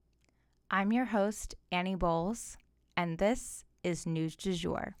I'm your host, Annie Bowles, and this is News du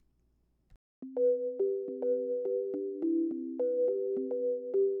Jour.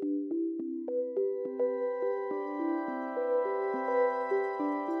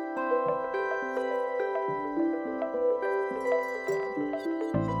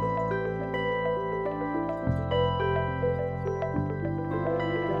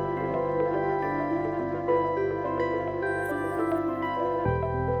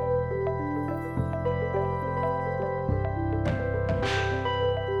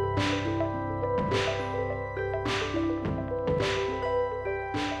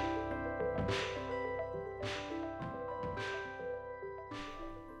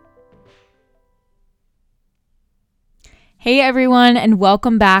 Hey everyone, and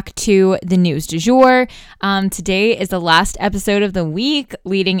welcome back to the News du Jour. Today is the last episode of the week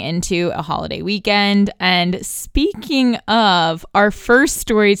leading into a holiday weekend. And speaking of, our first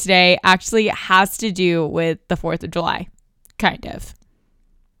story today actually has to do with the 4th of July, kind of.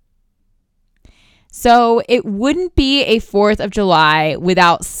 So it wouldn't be a 4th of July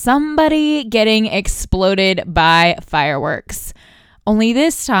without somebody getting exploded by fireworks. Only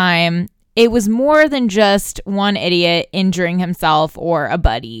this time, it was more than just one idiot injuring himself or a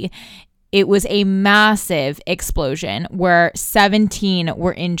buddy. It was a massive explosion where 17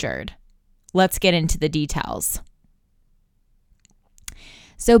 were injured. Let's get into the details.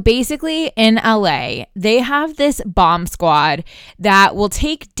 So basically in LA, they have this bomb squad that will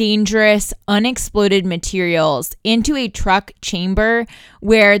take dangerous, unexploded materials into a truck chamber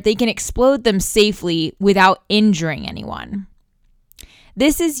where they can explode them safely without injuring anyone.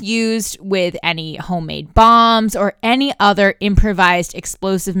 This is used with any homemade bombs or any other improvised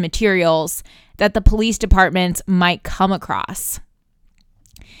explosive materials that the police departments might come across.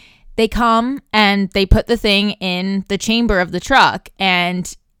 They come and they put the thing in the chamber of the truck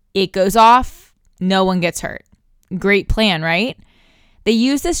and it goes off. No one gets hurt. Great plan, right? They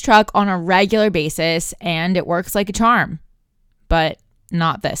use this truck on a regular basis and it works like a charm, but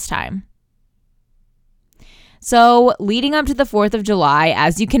not this time. So leading up to the 4th of July,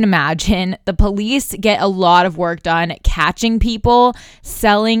 as you can imagine, the police get a lot of work done catching people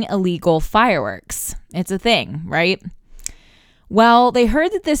selling illegal fireworks. It's a thing, right? Well, they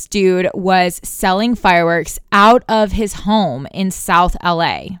heard that this dude was selling fireworks out of his home in South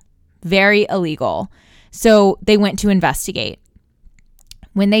LA. Very illegal. So they went to investigate.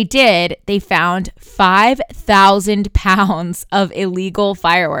 When they did, they found 5,000 pounds of illegal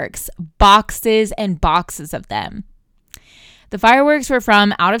fireworks, boxes and boxes of them. The fireworks were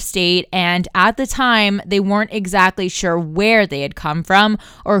from out of state, and at the time, they weren't exactly sure where they had come from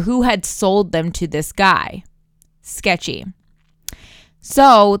or who had sold them to this guy. Sketchy.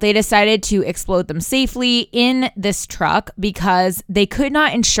 So they decided to explode them safely in this truck because they could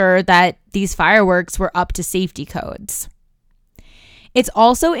not ensure that these fireworks were up to safety codes. It's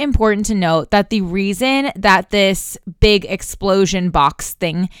also important to note that the reason that this big explosion box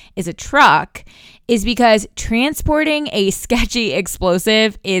thing is a truck is because transporting a sketchy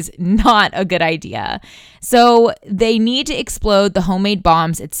explosive is not a good idea. So they need to explode the homemade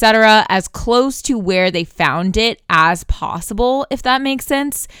bombs, etc., as close to where they found it as possible, if that makes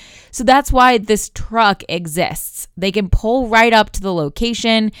sense. So that's why this truck exists. They can pull right up to the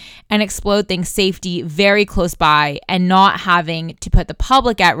location and explode things safely very close by and not having to put the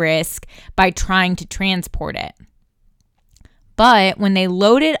public at risk by trying to transport it. But when they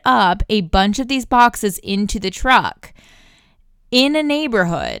loaded up a bunch of these boxes into the truck in a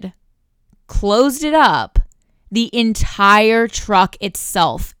neighborhood, closed it up, the entire truck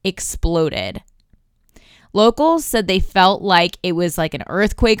itself exploded. Locals said they felt like it was like an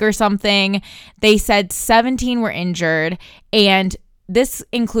earthquake or something. They said 17 were injured, and this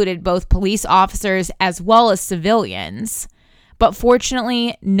included both police officers as well as civilians. But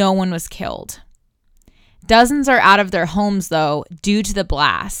fortunately, no one was killed. Dozens are out of their homes, though, due to the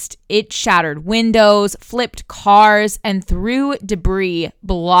blast. It shattered windows, flipped cars, and threw debris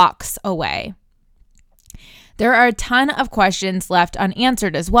blocks away. There are a ton of questions left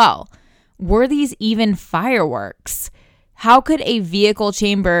unanswered as well. Were these even fireworks? How could a vehicle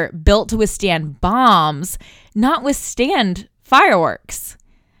chamber built to withstand bombs not withstand fireworks?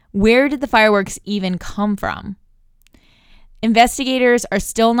 Where did the fireworks even come from? Investigators are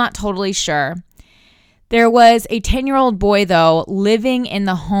still not totally sure. There was a 10-year-old boy, though, living in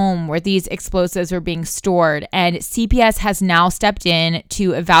the home where these explosives were being stored, and CPS has now stepped in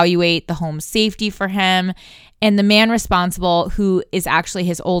to evaluate the home's safety for him, and the man responsible, who is actually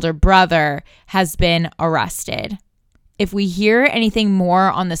his older brother, has been arrested. If we hear anything more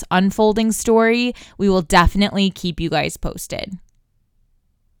on this unfolding story, we will definitely keep you guys posted.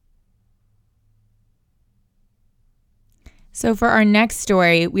 So for our next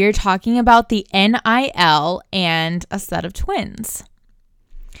story, we are talking about the NIL and a set of twins.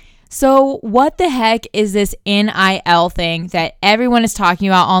 So what the heck is this NIL thing that everyone is talking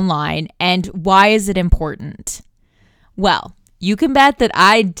about online, and why is it important? Well, you can bet that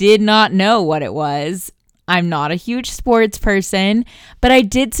I did not know what it was. I'm not a huge sports person, but I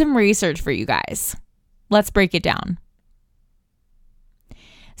did some research for you guys. Let's break it down.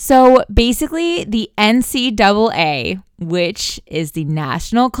 So basically, the NCAA, which is the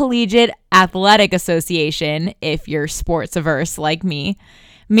National Collegiate Athletic Association, if you're sports averse like me,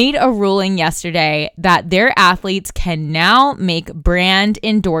 made a ruling yesterday that their athletes can now make brand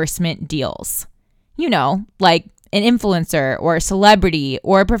endorsement deals. You know, like an influencer or a celebrity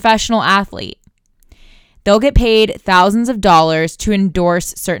or a professional athlete. They'll get paid thousands of dollars to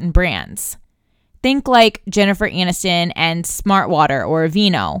endorse certain brands. Think like Jennifer Aniston and Smartwater or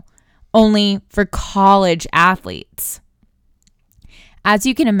Aveeno, only for college athletes. As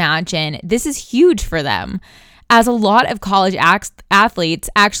you can imagine, this is huge for them, as a lot of college athletes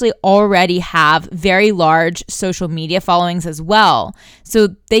actually already have very large social media followings as well, so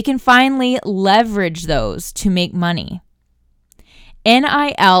they can finally leverage those to make money.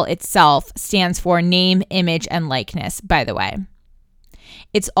 NIL itself stands for name, image, and likeness, by the way.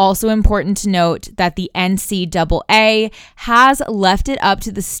 It's also important to note that the NCAA has left it up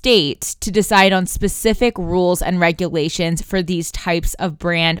to the states to decide on specific rules and regulations for these types of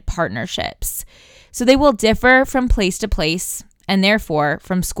brand partnerships. So they will differ from place to place and therefore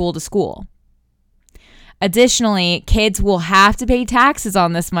from school to school. Additionally, kids will have to pay taxes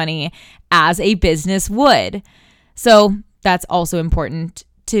on this money as a business would. So that's also important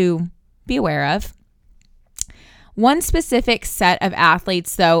to be aware of. One specific set of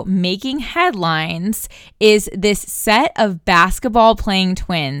athletes, though, making headlines is this set of basketball-playing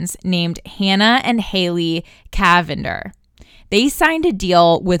twins named Hannah and Haley Cavinder. They signed a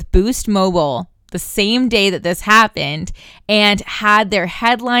deal with Boost Mobile the same day that this happened and had their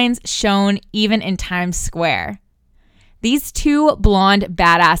headlines shown even in Times Square. These two blonde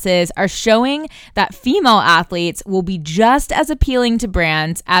badasses are showing that female athletes will be just as appealing to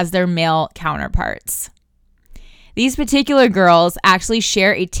brands as their male counterparts. These particular girls actually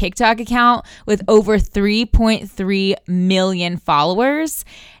share a TikTok account with over 3.3 million followers,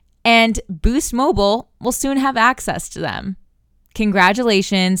 and Boost Mobile will soon have access to them.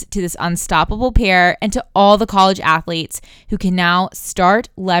 Congratulations to this unstoppable pair and to all the college athletes who can now start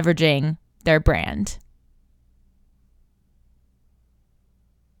leveraging their brand.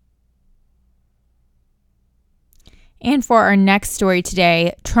 And for our next story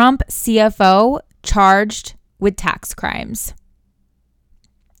today, Trump CFO charged with tax crimes.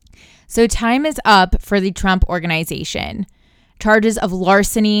 So time is up for the Trump Organization. Charges of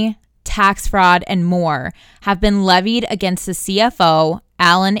larceny, tax fraud, and more have been levied against the CFO,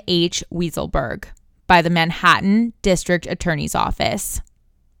 Alan H. Weisselberg, by the Manhattan District Attorney's Office.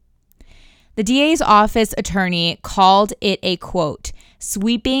 The DA's office attorney called it a, quote,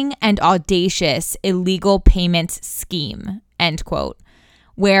 sweeping and audacious illegal payments scheme, end quote,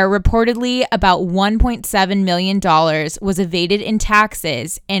 where reportedly about $1.7 million was evaded in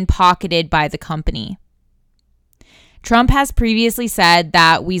taxes and pocketed by the company. Trump has previously said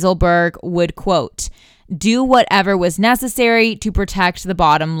that Weisselberg would, quote, do whatever was necessary to protect the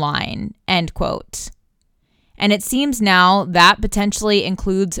bottom line, end quote. And it seems now that potentially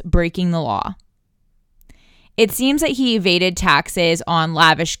includes breaking the law. It seems that he evaded taxes on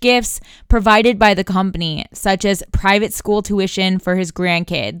lavish gifts provided by the company, such as private school tuition for his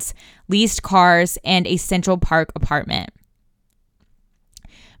grandkids, leased cars, and a Central Park apartment.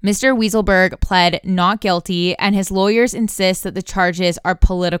 Mr. Weisselberg pled not guilty, and his lawyers insist that the charges are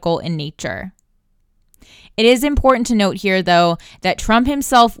political in nature. It is important to note here, though, that Trump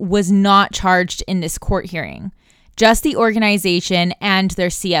himself was not charged in this court hearing, just the organization and their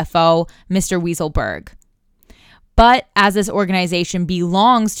CFO, Mr. Weisselberg. But as this organization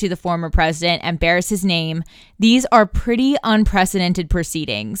belongs to the former president and bears his name, these are pretty unprecedented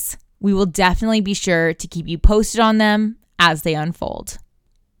proceedings. We will definitely be sure to keep you posted on them as they unfold.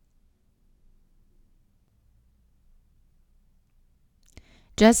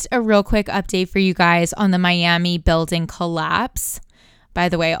 Just a real quick update for you guys on the Miami building collapse. By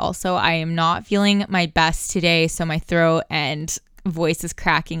the way, also, I am not feeling my best today, so my throat and voice is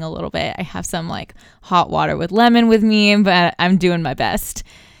cracking a little bit. I have some hot water with lemon with me, but I'm doing my best.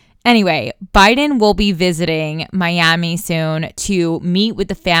 Anyway, Biden will be visiting Miami soon to meet with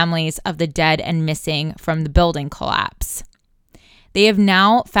the families of the dead and missing from the building collapse. They have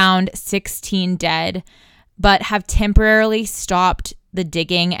now found 16 dead, but have temporarily stopped the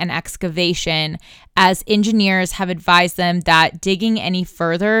digging and excavation, as engineers have advised them that digging any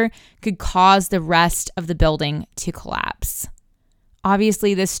further could cause the rest of the building to collapse.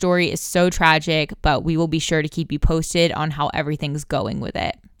 Obviously, this story is so tragic, but we will be sure to keep you posted on how everything's going with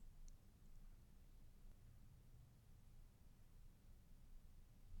it.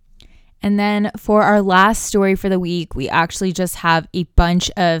 And then for our last story for the week, we actually just have a bunch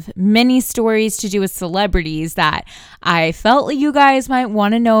of mini stories to do with celebrities that I felt you guys might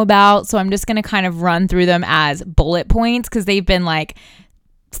want to know about. So I'm just going to kind of run through them as bullet points because they've been like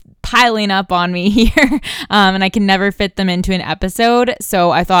piling up on me here and I can never fit them into an episode.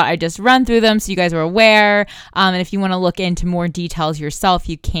 So I thought I'd just run through them so you guys were aware. And if you want to look into more details yourself,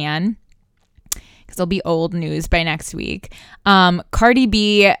 you can. It'll be old news by next week. Cardi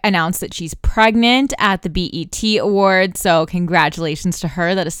B announced that she's pregnant at the BET Awards, so congratulations to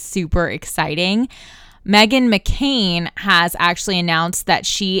her. That is super exciting. Meghan McCain has actually announced that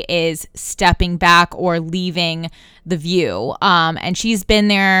she is stepping back or leaving The View. And she's been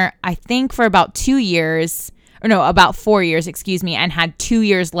there, I think, for about 4 years, and had 2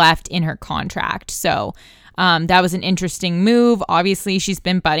 years left in her contract. So that was an interesting move. Obviously, she's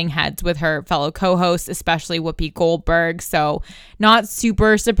been butting heads with her fellow co-hosts, especially Whoopi Goldberg. So not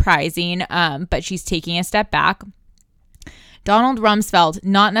super surprising, but she's taking a step back. Donald Rumsfeld,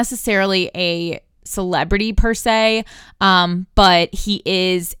 not necessarily a celebrity per se, but he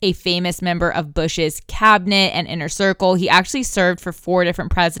is a famous member of Bush's cabinet and inner circle. He actually served for 4 different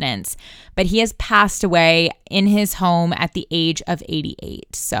presidents, but he has passed away in his home at the age of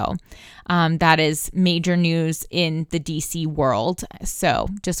 88. So that is major news in the DC world. So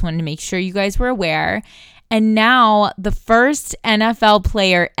just wanted to make sure you guys were aware. And now the first NFL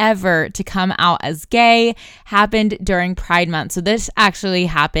player ever to come out as gay happened during Pride Month. So this actually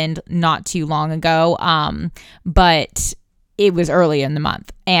happened not too long ago, but it was early in the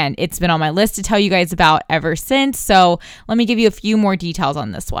month. And it's been on my list to tell you guys about ever since. So let me give you a few more details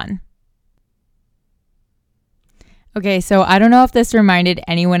on this one. Okay, so I don't know if this reminded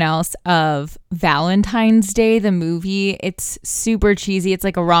anyone else of Valentine's Day, the movie. It's super cheesy. It's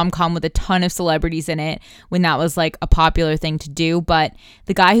like a rom-com with a ton of celebrities in it when that was like a popular thing to do. But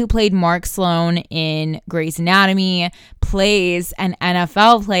the guy who played Mark Sloan in Grey's Anatomy plays an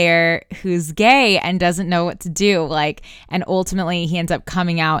NFL player who's gay and doesn't know what to do. And ultimately he ends up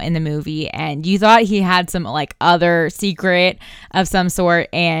coming out in the movie. And you thought he had some like other secret of some sort,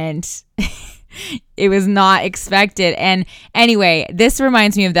 and it was not expected. And anyway, this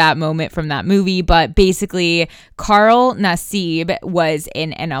reminds me of that moment from that movie. But basically, Carl Nassib was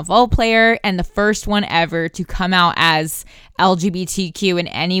an NFL player and the first one ever to come out as LGBTQ in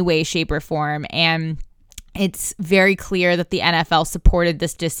any way, shape, or form. And it's very clear that the NFL supported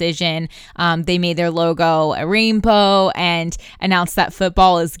this decision. They made their logo a rainbow and announced that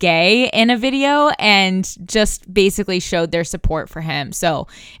football is gay in a video and just basically showed their support for him. So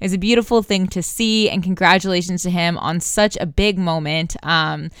it's a beautiful thing to see, and congratulations to him on such a big moment.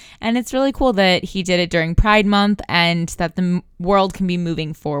 And it's really cool that he did it during Pride Month and that the world can be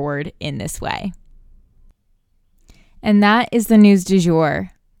moving forward in this way. And that is the news du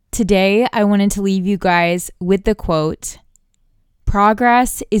jour. Today, I wanted to leave you guys with the quote,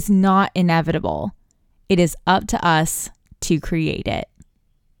 "Progress is not inevitable. It is up to us to create it."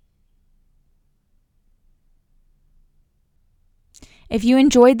 If you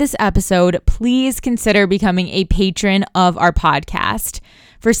enjoyed this episode, please consider becoming a patron of our podcast.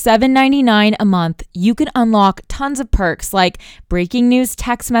 For $7.99 a month, you can unlock tons of perks like breaking news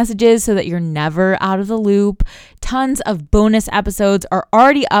text messages so that you're never out of the loop. Tons of bonus episodes are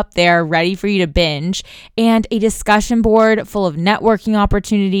already up there ready for you to binge, and a discussion board full of networking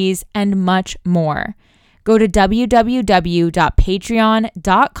opportunities and much more. Go to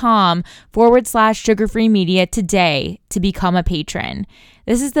www.patreon.com/sugarfreemedia today to become a patron.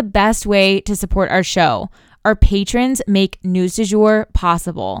 This is the best way to support our show. Our patrons make News du Jour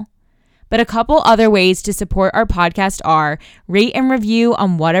possible. But a couple other ways to support our podcast are rate and review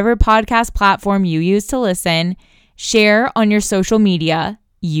on whatever podcast platform you use to listen, share on your social media,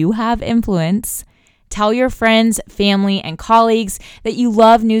 you have influence, tell your friends, family, and colleagues that you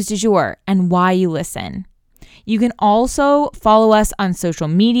love News du Jour and why you listen. You can also follow us on social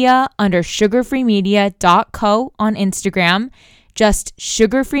media under sugarfreemedia.co on Instagram, just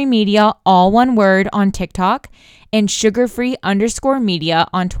sugarfreemedia, all one word, on TikTok, and sugarfree_media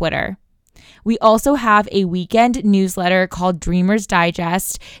on Twitter. We also have a weekend newsletter called Dreamers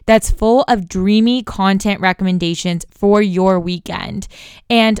Digest that's full of dreamy content recommendations for your weekend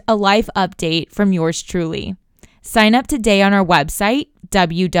and a life update from yours truly. Sign up today on our website,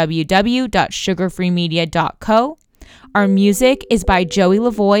 www.sugarfreemedia.co. Our music is by Joey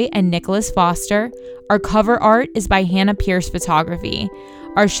Lavoie and Nicholas Foster. Our cover art is by Hannah Pierce Photography.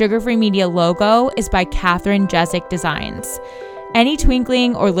 Our Sugar Free Media logo is by Catherine Jezik Designs. Any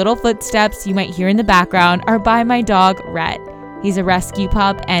twinkling or little footsteps you might hear in the background are by my dog, Rhett. He's a rescue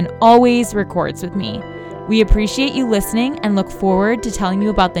pup and always records with me. We appreciate you listening and look forward to telling you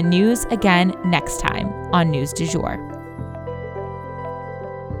about the news again next time on News du Jour.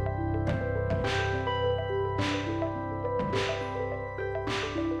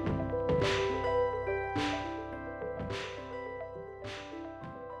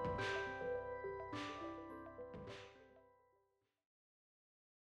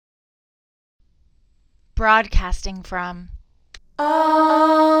 Broadcasting from